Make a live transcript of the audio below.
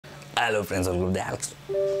Hello friends, welcome to Alex.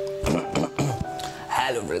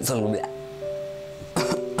 Hello friends, welcome to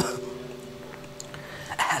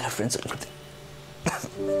Hello friends, welcome to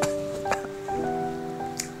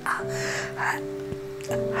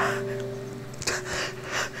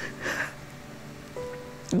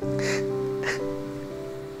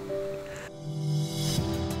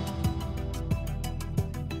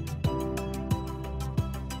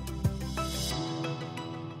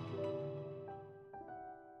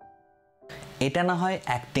এটা না হয়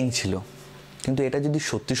acting ছিল, কিন্তু এটা যদি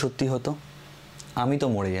সত্যি সত্যি হতো আমি তো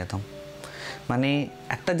মরে যেতাম। মানে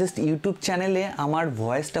একটা জাস্ট ইউটিউব চ্যানেলে আমার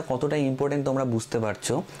ভয়েসটা কতটা ইম্পর্টেন্ট তোমরা বুঝতে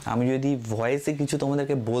পারছো। আমি যদি ভয়েসে কিছু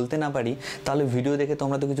তোমাদেরকে বলতে না পারি তাহলে ভিডিও দেখে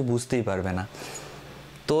তোমরা তো কিছু বুঝতেই পারবে না।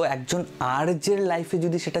 তো একজন আরজের লাইফে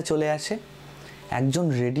যদি সেটা চলে আসে, একজন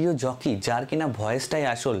রেডিও জকি যার কিনা ভয়েসটাই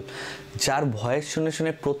আসল, যার ভয়েস শুনে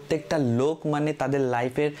শুনে প্রত্যেকটা লোক মানে তাদের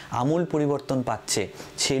লাইফের আমূল পরিবর্তন পাচ্ছে,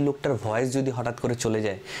 সেই লোকটার ভয়েস যদি হঠাৎ করে চলে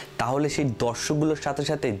যায় তাহলে সেই দর্শকগুলোর সাথে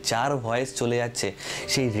সাথে যার ভয়েস চলে যাচ্ছে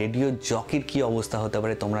সেই রেডিও জকির কী অবস্থা হতে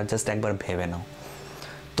পারে তোমরা জাস্ট একবার ভেবে নাও।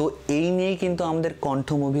 তো এই নিয়েই কিন্তু আমাদের কণ্ঠ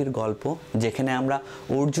মুভির গল্প, যেখানে আমরা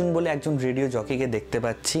অর্জুন বলে একজন রেডিও জকিকে দেখতে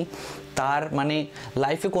পাচ্ছি। তার মানে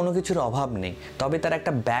লাইফে কোনো কিছুর অভাব নেই, তবে তার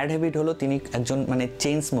একটা ব্যাড হ্যাবিট হলো তিনি একজন মানে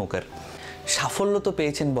চেইন স্মোকার। সাফল্য তো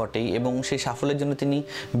পেয়েছেন বটেই, এবং সেই সাফল্যের জন্য তিনি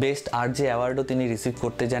বেস্ট আরজে অ্যাওয়ার্ডও তিনি রিসিভ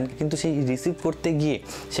করতে যান, কিন্তু সেই রিসিভ করতে গিয়ে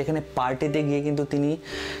সেখানে পার্টিতে গিয়ে কিন্তু তিনি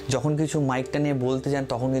যখন কিছু মাইকটা নিয়ে বলতে যান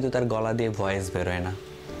তখন কিন্তু তার গলা দিয়ে ভয়েস বেরোয় না।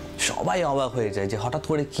 সবাই অবাক হয়ে যায় যে হঠাৎ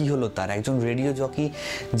করে কি হলো তার, একজন রেডিও জকি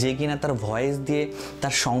যে কিনা তার ভয়েস দিয়ে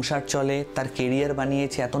তার সংসার চলে, তার কেরিয়ার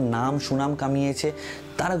বানিয়েছে, এত নাম সুনাম কামিয়েছে,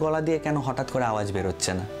 তার গলা দিয়ে কেন হঠাৎ করে আওয়াজ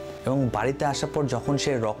বেরোচ্ছে না। এবং বাড়িতে আসার পর যখন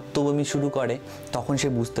সে রক্তবমি শুরু করে তখন সে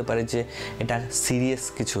বুঝতে পারে যে এটা সিরিয়াস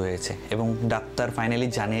কিছু হয়েছে, এবং ডাক্তার ফাইনালি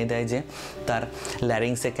জানিয়ে দেয় যে তার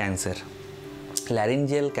ল্যারিংসে ক্যান্সার,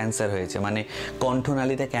 ল্যারিঞ্জিয়াল ক্যান্সার হয়েছে, মানে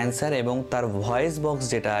কণ্ঠনালীতে ক্যান্সার, এবং তার ভয়েস বক্স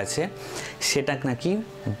যেটা আছে সেটা নাকি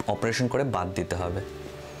অপারেশন করে বাদ দিতে হবে।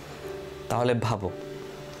 তাহলে ভাবো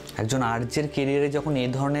একজন আর্জের কেরিয়ারে যখন এই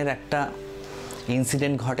ধরনের একটা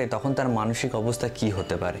ইনসিডেন্ট ঘটে তখন তার মানসিক অবস্থা কি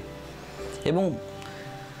হতে পারে। এবং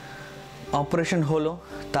অপারেশন হলো,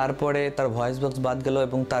 তারপরে তার ভয়েস বক্স বাদ গেল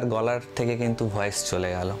এবং তার গলার থেকে কিন্তু ভয়েস চলে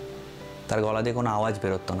গেল, তার গলা দিয়ে কোনো আওয়াজ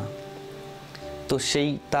বেরোতো না। তো সেই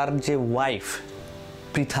তার যে ওয়াইফ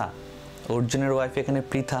পৃথা, অর্জুনের ওয়াইফ এখানে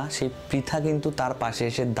পৃথা, সেই পৃথা কিন্তু তার পাশে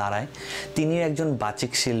এসে দাঁড়ায়। তিনিও একজন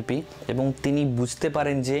বাচিক শিল্পী, এবং তিনি বুঝতে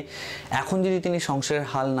পারেন যে এখন যদি তিনি সংসারের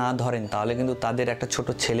হাল না ধরেন তাহলে কিন্তু তাদের একটা ছোট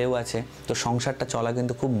ছেলেও আছে, তো সংসারটা চলা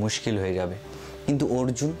কিন্তু খুব মুশকিল হয়ে যাবে। কিন্তু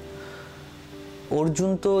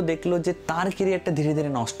অর্জুন তো দেখলো যে তার কেরিয়ারটা ধীরে ধীরে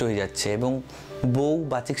নষ্ট হয়ে যাচ্ছে, এবং বউ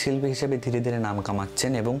বাচিক শিল্পী হিসেবে ধীরে ধীরে নাম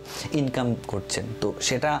কামাচ্ছেন এবং ইনকাম করছেন। তো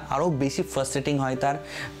সেটা আরও বেশি ফ্রাস্ট্রেটিং হয়, তার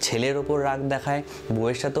ছেলের ওপর রাগ দেখায়,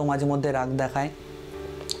 বউয়ের সাথেও মাঝে মধ্যে রাগ দেখায়।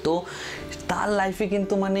 তো তার লাইফে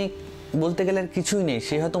কিন্তু মানে বলতে গেলে আর কিছুই নেই,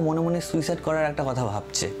 সে হয়তো মনে মনে সুইসাইড করার একটা কথা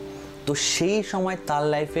ভাবছে। তো সেই সময় তার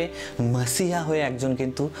লাইফে মাসিহা হয়ে একজন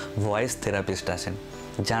কিন্তু ভয়েস থেরাপিস্ট আসেন,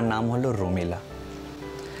 যার নাম হলো রমিলা।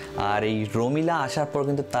 আর এই রমিলা আসার পর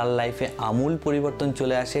কিন্তু তার লাইফে আমূল পরিবর্তন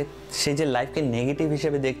চলে আসে। সে যে লাইফকে নেগেটিভ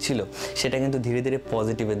হিসেবে দেখছিল সেটা কিন্তু ধীরে ধীরে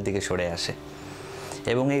পজিটিভের দিকে সরে আসে,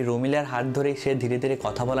 এবং এই রমিলার হাত ধরেই সে ধীরে ধীরে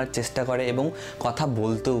কথা বলার চেষ্টা করে এবং কথা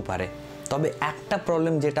বলতেও পারে। তবে একটা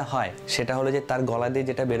প্রবলেম যেটা হয় সেটা হলো যে তার গলা দিয়ে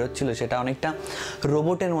যেটা বেরোচ্ছিল সেটা অনেকটা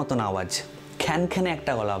রোবটের মতন আওয়াজ, খ্যানখ্যানে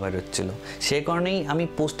একটা গলা বেরোচ্ছিল। সে কারণেই আমি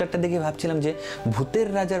পোস্টারটা দেখে ভাবছিলাম যে ভূতের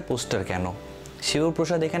রাজার পোস্টার কেন,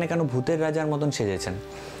 শিবপ্রসাদ এখানে কেন ভূতের রাজার মতন সেজেছেন।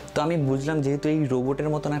 তো আমি বুঝলাম যেহেতু এই রোবটের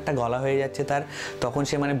মতন একটা গলা হয়ে যাচ্ছে তার, তখন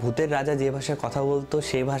সে মানে ভূতের রাজা যে ভাষায় কথা বলতো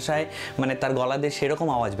সেই ভাষায় মানে তার গলা দিয়ে সেরকম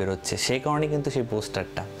আওয়াজ বেরোচ্ছে, সেই কারণে কিন্তু সেই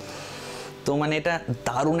পোস্টারটা। তো মানে এটা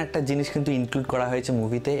দারুণ একটা জিনিস কিন্তু ইনক্লুড করা হয়েছে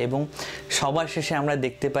মুভিতে, এবং সবার শেষে আমরা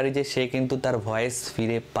দেখতে পারি যে সে কিন্তু তার ভয়েস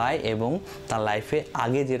ফিরে পায় এবং তার লাইফে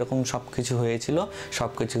আগে যেরকম সব কিছু হয়েছিল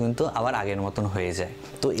সব কিছু কিন্তু আবার আগের মতন হয়ে যায়।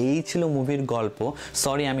 তো এই ছিল মুভির গল্প।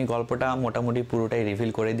 সরি আমি গল্পটা মোটামুটি পুরোটাই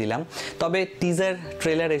রিভিল করে দিলাম, তবে টিজার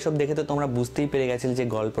ট্রেলার এসব দেখে তো তোমরা বুঝতেই পেরে গেছিলে যে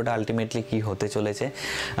গল্পটা আলটিমেটলি কী হতে চলেছে।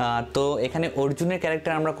 তো এখানে অর্জুনের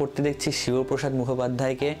ক্যারেক্টার আমরা করতে দেখছি শিবপ্রসাদ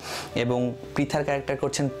মুখোপাধ্যায়কে, এবং পৃথার ক্যারেক্টার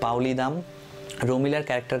করছেন পাওলি দাম, রমিলার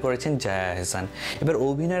ক্যারেক্টার করেছেন জয়া আহসান। এবার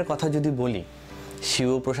অভিনয়ের কথা যদি বলি,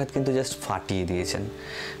 শিবপ্রসাদ কিন্তু জাস্ট ফাটিয়ে দিয়েছেন,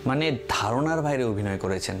 মানে ধারণার বাইরে অভিনয়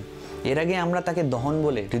করেছেন। এর আগে আমরা তাকে দহন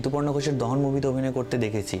বলে ঋতুপর্ণ ঘোষের দহন মুভিতে অভিনয় করতে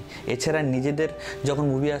দেখেছি। এছাড়া নিজেদের যখন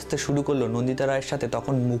মুভি আসতে শুরু করলো নন্দিতা রায়ের সাথে,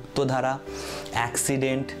 তখন মুক্তধারা,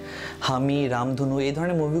 অ্যাক্সিডেন্ট, হামি, রামধনু এই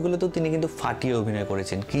ধরনের মুভিগুলোতেও তিনি কিন্তু ফাটিয়ে অভিনয়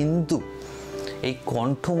করেছেন। কিন্তু এই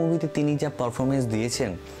কণ্ঠ মুভিতে তিনি যা পারফরমেন্স দিয়েছেন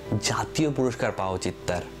জাতীয় পুরস্কার পাওয়া উচিত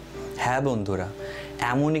তার। হ্যাঁ বন্ধুরা,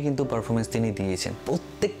 এমনই কিন্তু পারফরমেন্স তিনি দিয়েছেন।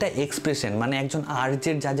 প্রত্যেকটা এক্সপ্রেশন, মানে একজন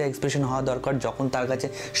আর্যের যা যা এক্সপ্রেশন হওয়া দরকার, যখন তার কাছে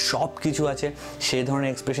সব কিছু আছে সেই ধরনের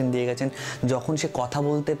এক্সপ্রেশন দিয়ে গেছেন। যখন সে কথা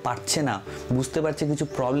বলতে পারছে না, বুঝতে পারছে কিছু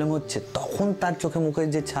প্রবলেম হচ্ছে, তখন তার চোখে মুখের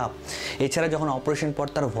যে ছাপ, এছাড়া যখন অপারেশন পর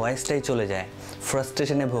তার ভয়েসটাই চলে যায়,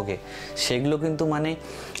 ফ্রাস্ট্রেশনে ভোগে, সেগুলো কিন্তু মানে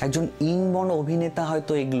একজন ইনবর্ন অভিনেতা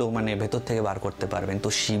হয়তো এগুলো মানে ভেতর থেকে বার করতে পারবেন। তো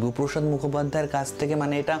শিবপ্রসাদ মুখোপাধ্যায়ের কাছ থেকে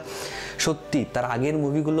মানে এটা সত্যি, তার আগের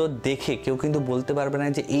মুভিগুলো দেখে কেউ কিন্তু বলতে পারবে না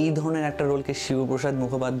যে এই ধরনের একটা রোলকে শিবপ্রসাদ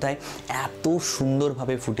মুখোপাধ্যায় এত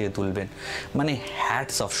সুন্দরভাবে ফুটিয়ে তুলবেন। মানে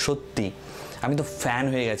হ্যাটস অফ, সত্যি আমি তো ফ্যান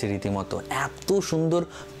হয়ে গেছি রীতিমতো। এত সুন্দর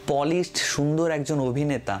পলিশড সুন্দর একজন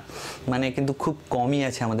অভিনেতা মানে কিন্তু খুব কমই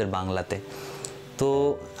আছে আমাদের বাংলাতে। তো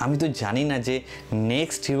আমি তো জানি না যে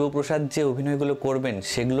নেক্সট শিবপ্রসাদ যে অভিনয়গুলো করবেন,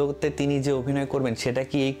 সেগুলোতে তিনি যে অভিনয় করবেন সেটা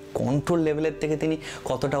কি এই কন্ট্রোল লেভেলের থেকে তিনি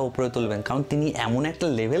কতটা উপরে তুলবেন, কারণ তিনি এমন একটা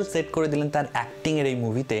লেভেল সেট করে দিলেন তার অ্যাক্টিংয়ের এই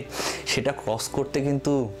মুভিতে, সেটা ক্রস করতে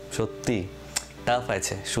কিন্তু সত্যি টাফ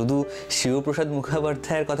আছে। শুধু শিবপ্রসাদ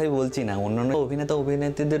মুখোপাধ্যায়ের কথাই বলছি না, অন্যান্য অভিনেতা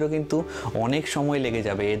অভিনেত্রীদেরও কিন্তু অনেক সময় লেগে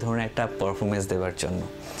যাবে এই ধরনের একটা পারফরমেন্স দেওয়ার জন্য।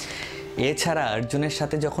 এছাড়া অর্জুনের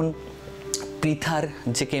সাথে যখন পৃথার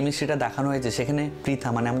যে কেমিস্ট্রিটা দেখানো হয়েছে, সেখানে পৃথা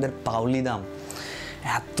মানে আমাদের পাওলি দাম,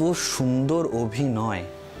 এত সুন্দর অভিনয়।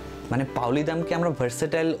 মানে পাওলি দামকে আমরা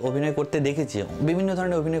ভার্সেটাইল অভিনয় করতে দেখেছি, বিভিন্ন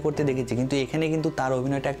ধরনের অভিনয় করতে দেখেছি, কিন্তু এখানে কিন্তু তার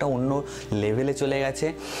অভিনয়টা একটা অন্য লেভেলে চলে গেছে।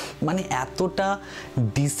 মানে এতটা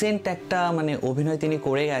ডিসেন্ট একটা মানে অভিনয় তিনি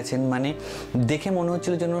করে গেছেন, মানে দেখে মনে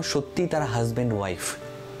হচ্ছিল যেন সত্যিই তার হাজব্যান্ড ওয়াইফ।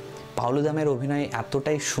 পাওলি দামের অভিনয়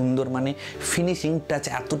এতটাই সুন্দর, মানে ফিনিশিং টাচ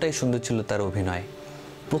এতটাই সুন্দর ছিল তার অভিনয়।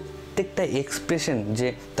 প্রত্যেকটা এক্সপ্রেশন, যে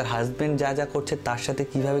তার হাজব্যান্ড যা যা করছে তার সাথে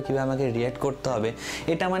কীভাবে আমাকে রিয়্যাক্ট করতে হবে,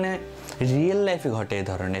 এটা মানে রিয়েল লাইফে ঘটে এ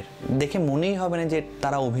ধরনের, দেখে মনেই হবে না যে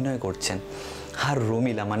তারা অভিনয় করছেন। আর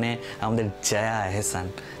রমিলা মানে আমাদের জয়া আহসান,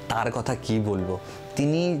 তার কথা কি বলবো।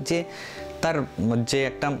 তিনি যে তার যে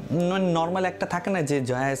একটা নর্মাল একটা থাকে না যে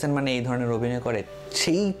জয়া আহসান মানে এই ধরনের অভিনয় করে,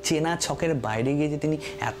 সেই চেনা ছকের বাইরে গিয়ে যে তিনি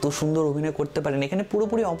এত সুন্দর অভিনয় করতে পারেন, এখানে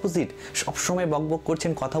পুরোপুরি অপোজিট। সবসময় বকবক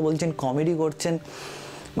করছেন, কথা বলছেন, কমেডি করছেন,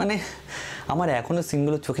 মানে আমার এখনও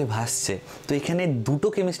সিনগুলো চোখে ভাসছে। তো এখানে দুটো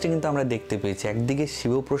কেমিস্ট্রি কিন্তু আমরা দেখতে পেয়েছি, একদিকে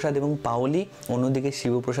শিবপ্রসাদ এবং পাওলি, অন্যদিকে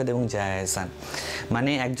শিবপ্রসাদ এবং জয়া আহসান।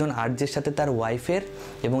 মানে একজন আর্যের সাথে তার ওয়াইফের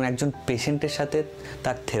এবং একজন পেশেন্টের সাথে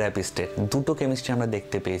তার থেরাপিস্টের দুটো কেমিস্ট্রি আমরা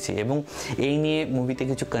দেখতে পেয়েছি। এবং এই নিয়ে মুভিতে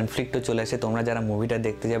কিছু কনফ্লিক্টও চলে আসে, তোমরা যারা মুভিটা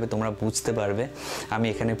দেখতে যাবে তোমরা বুঝতে পারবে, আমি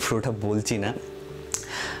এখানে পুরোটা বলছি না।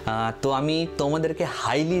 তো আমি তোমাদেরকে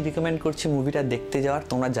হাইলি রিকমেন্ড করছি মুভিটা দেখতে যাওয়ার।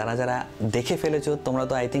 তোমরা যারা যারা দেখে ফেলেছো, তোমরা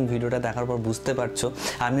তো আই থিঙ্ক ভিডিওটা দেখার পর বুঝতে পারছো,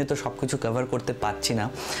 আমিও তো সব কিছু কভার করতে পারছি না।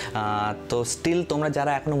 তো স্টিল তোমরা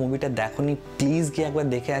যারা এখনও মুভিটা দেখোনি, প্লিজ গিয়ে একবার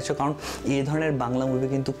দেখে আসো, কারণ এই ধরনের বাংলা মুভি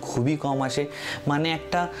কিন্তু খুবই কম আসে। মানে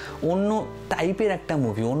একটা অন্য টাইপের একটা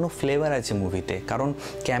মুভি, অন্য ফ্লেভার আছে মুভিতে, কারণ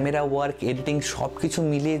ক্যামেরা ওয়ার্ক, এডিটিং সব কিছু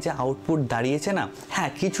মিলিয়ে যে আউটপুট দাঁড়িয়েছে না, হ্যাঁ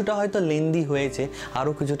কিছুটা হয়তো লেন্দি হয়েছে,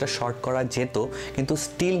 আরও কিছুটা শর্ট করা যেত, কিন্তু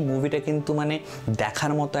স্টিল মুভিটা কিন্তু মানে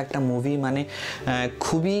দেখার মতো একটা মুভি। মানে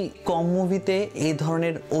খুবই কম মুভিতে এই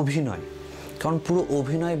ধরনের অভিনয়, কারণ পুরো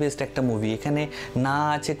অভিনয় বেসড একটা মুভি। এখানে না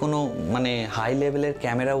আছে কোনো মানে হাই লেভেলের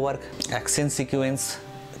ক্যামেরা ওয়ার্ক, অ্যাকশন সিকোয়েন্স,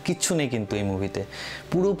 কিচ্ছু নেই কিন্তু এই মুভিতে।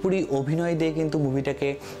 পুরোপুরি অভিনয় দিয়ে কিন্তু মুভিটাকে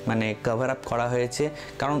মানে কভার আপ করা হয়েছে,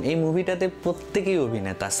 কারণ এই মুভিটাতে প্রত্যেকেই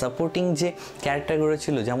অভিনেতা। সাপোর্টিং যে ক্যারেক্টারগুলো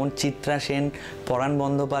ছিল, যেমন চিত্রা সেন, পরাণ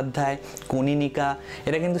বন্দ্যোপাধ্যায়, কনীনিকা,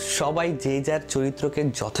 এরা কিন্তু সবাই যে যার চরিত্রকে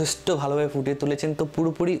যথেষ্ট ভালোভাবে ফুটিয়ে তুলেছেন। তো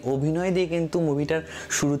পুরোপুরি অভিনয় দিয়ে কিন্তু মুভিটার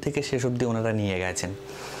শুরু থেকে শেষ অবধি ওনারা নিয়ে গেছেন।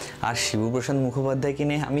 আর শিবপ্রসাদ মুখোপাধ্যায়কে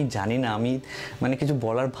নিয়ে আমি জানি না, আমি মানে কিছু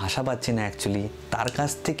বলার ভাষা পাচ্ছি না অ্যাকচুয়ালি। তার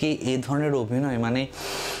কাছ থেকে এ ধরনের অভিনয় মানে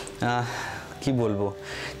কি বলবো।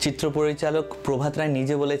 চিত্র পরিচালক প্রভাত রায়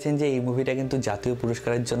নিজে বলেছেন যে এই মুভিটা কিন্তু জাতীয়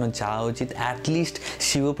পুরস্কারের জন্য যাওয়া উচিত। অ্যাটলিস্ট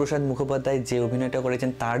শিবপ্রসাদ মুখোপাধ্যায় যে অভিনয়টা করেছেন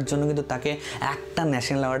তার জন্য কিন্তু তাকে একটা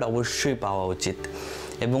ন্যাশনাল অ্যাওয়ার্ড অবশ্যই পাওয়া উচিত।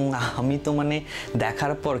 এবং আমি তো মানে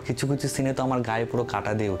দেখার পর কিছু কিছু সিনে তো আমার গায়ে পুরো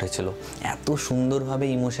কাটা দিয়ে উঠেছিল, এত সুন্দরভাবে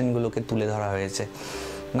ইমোশনগুলোকে তুলে ধরা হয়েছে।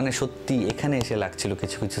 মানে সত্যি এখানে এসে লাগছিল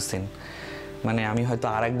কিছু কিছু সিন, মানে আমি হয়তো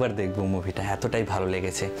আরেকবার দেখবো মুভিটা, এতটাই ভালো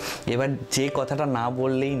লেগেছে। এবার যে কথাটা না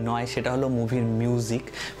বললেই নয় সেটা হলো মুভির মিউজিক।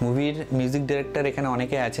 মুভির মিউজিক ডিরেক্টর এখানে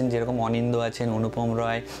অনেকে আছেন, যেরকম অনিন্দ্য আছেন, অনুপম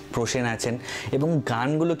রয়, প্রসেন আছেন, এবং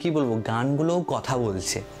গানগুলো কি বলবো, গানগুলোও কথা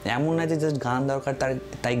বলছে, এমন না যে জাস্ট গান দরকার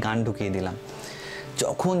তাই গান ঢুকিয়ে দিলাম।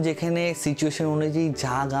 যখন যেখানে সিচুয়েশন অনুযায়ী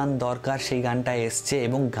যা গান দরকার সেই গানটা এসছে,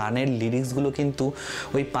 এবং গানের লিরিক্সগুলো কিন্তু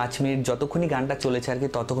ওই 5 মিনিট যতক্ষণই গানটা চলেছে আর কি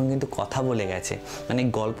ততক্ষণ কিন্তু কথা বলে গেছে। মানে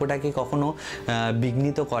গল্পটাকে কখনো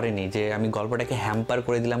বিঘ্নিত করেনি যে আমি গল্পটাকে হ্যাম্পার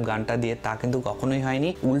করে দিলাম গানটা দিয়ে, তা কিন্তু কখনোই হয়নি,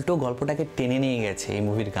 উল্টো গল্পটাকে টেনে নিয়ে গেছে এই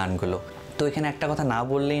মুভির গানগুলো। তো তো এখানে একটা কথা না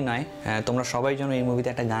বললেই নয়, তোমরা সবাই জানো এই মুভিতে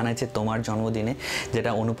একটা গান আছে তোমার জন্মদিনে,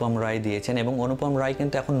 যেটা অনুপম রায় দিয়েছেন, এবং অনুপম রায়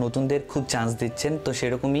কিন্তু এখন নতুনদের খুব চান্স দিচ্ছেন। তো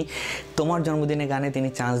সেরকমই তোমার জন্মদিনে গানে তিনি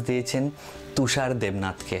চান্স দিয়েছেন তুষার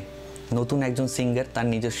দেবনাথকে, নতুন একজন সিঙ্গার, তার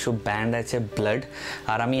নিজস্ব ব্যান্ড আছে ব্লাড।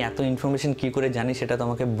 আর আমি এত ইনফরমেশন কী করে জানি সেটা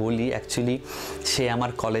তোমাকে বলি। অ্যাকচুয়ালি সে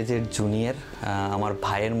আমার কলেজের জুনিয়র, আমার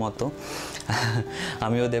ভাইয়ের মতো।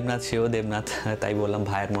 আমিও দেবনাথ, সেও দেবনাথ, তাই বললাম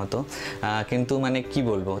ভাইয়ের মতো। কিন্তু মানে কি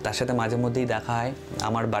বলবো, তার সাথে মাঝে মধ্যেই দেখা হয়,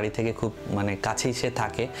 আমার বাড়ি থেকে খুব মানে কাছেই সে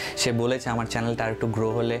থাকে। সে বলেছে আমার চ্যানেলটা আর একটু গ্রো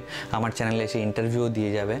হলে আমার চ্যানেলে এসে ইন্টারভিউও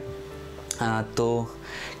দিয়ে যাবে। তো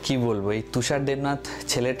কি বলবো, এই তুষার দেবনাথ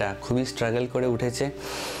ছেলেটা খুবই স্ট্রাগল করে উঠেছে।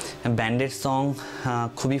 ব্যান্ডের সং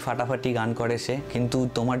খুবই ফাটাফাটি গান করে সে, কিন্তু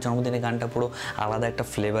তোমার জন্মদিনে গানটা পুরো আলাদা একটা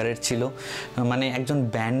ফ্লেভারের ছিল। মানে একজন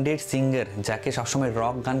ব্যান্ডের সিঙ্গার যাকে সবসময়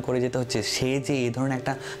রক গান করে যেতে হচ্ছে, সে যে এই ধরনের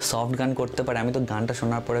একটা সফট গান করতে পারে, আমি তো গানটা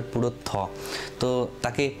শোনার পরে পুরো তো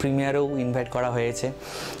তাকে প্রিমিয়ারেও ইনভাইট করা হয়েছে।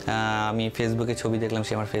 আমি ফেসবুকে ছবি দেখলাম,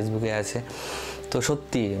 সে আমার ফেসবুকে আছে। তো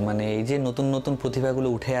সত্যি মানে এই যে নতুন নতুন প্রতিভাগুলো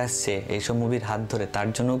উঠে আসছে এইসব মুভির হাত ধরে, তার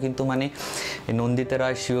জন্যও কিন্তু মানে নন্দিতা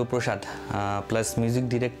রায়, শিবপ্রসাদ প্লাস মিউজিক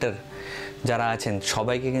ডিরেক্টর যারা আছেন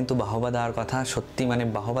সবাইকে কিন্তু বাহবা দেওয়ার কথা। সত্যি মানে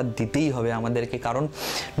বাহবা দিতেই হবে আমাদেরকে, কারণ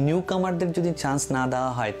নিউ কামারদের যদি চান্স না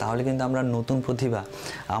দেওয়া হয় তাহলে কিন্তু আমরা নতুন প্রতিভা,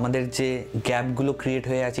 আমাদের যে গ্যাপগুলো ক্রিয়েট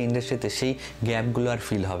হয়ে আছে ইন্ডাস্ট্রিতে, সেই গ্যাপগুলো আর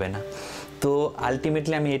ফিল হবে না। তো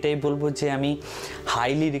আলটিমেটলি আমি এটাই বলবো যে আমি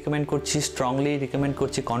হাইলি রিকমেন্ড করছি, স্ট্রংলি রিকমেন্ড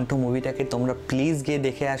করছি কণ্ঠ মুভিটাকে। তোমরা প্লিজ গিয়ে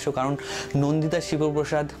দেখে আসো, কারণ নন্দিতা,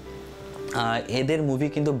 শিবপ্রসাদ এদের মুভি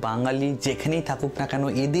কিন্তু বাঙালি যেখানেই থাকুক না কেন,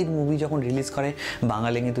 এদের মুভি যখন রিলিজ করে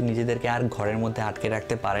বাঙালি কিন্তু নিজেদেরকে আর ঘরের মধ্যে আটকে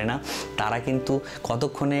রাখতে পারে না। তারা কিন্তু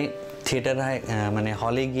কতক্ষণে থিয়েটারে মানে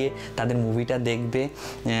হলে গিয়ে তাদের মুভিটা দেখবে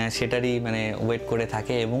সেটারই মানে ওয়েট করে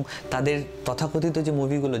থাকে। এবং তাদের তথাকথিত যে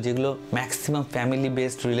মুভিগুলো, যেগুলো maximum family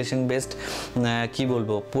based, relation based, কি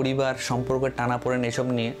বলবো, পরিবার সম্পর্কের টানাপোড়েন এসব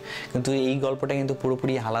নিয়ে, কিন্তু এই গল্পটা কিন্তু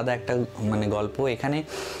পুরোপুরি আলাদা একটা মানে গল্প। এখানে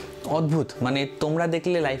অদ্ভুত, মানে তোমরা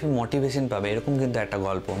দেখলে লাইফে মোটিভেশন পাবে, এরকম কিন্তু একটা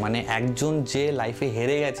গল্প। মানে একজন যে লাইফে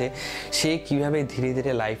হেরে গেছে, সে কিভাবে ধীরে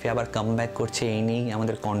ধীরে লাইফে আবার কামব্যাক করছে, এই নিয়েই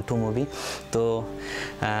আমাদের কণ্ঠ মুভি। তো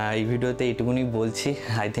এই ভিডিওতে এইটুকুনি বলছি,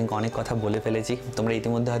 আই থিঙ্ক অনেক কথা বলে ফেলেছি। তোমরা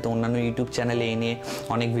ইতিমধ্যে হয়তো অন্যান্য ইউটিউব চ্যানেলে এই নিয়ে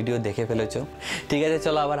অনেক ভিডিও দেখে ফেলেছো। ঠিক আছে,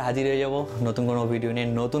 চলো আবার হাজির হয়ে যাবো নতুন কোনো ভিডিও নিয়ে,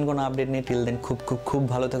 নতুন কোনো আপডেট নিয়ে। টিল দেন খুব খুব খুব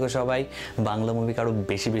ভালো থেকো সবাই, বাংলা মুভিকে আরও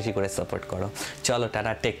বেশি বেশি করে সাপোর্ট করো। চলো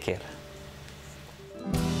টাটা, টেক কেয়ার।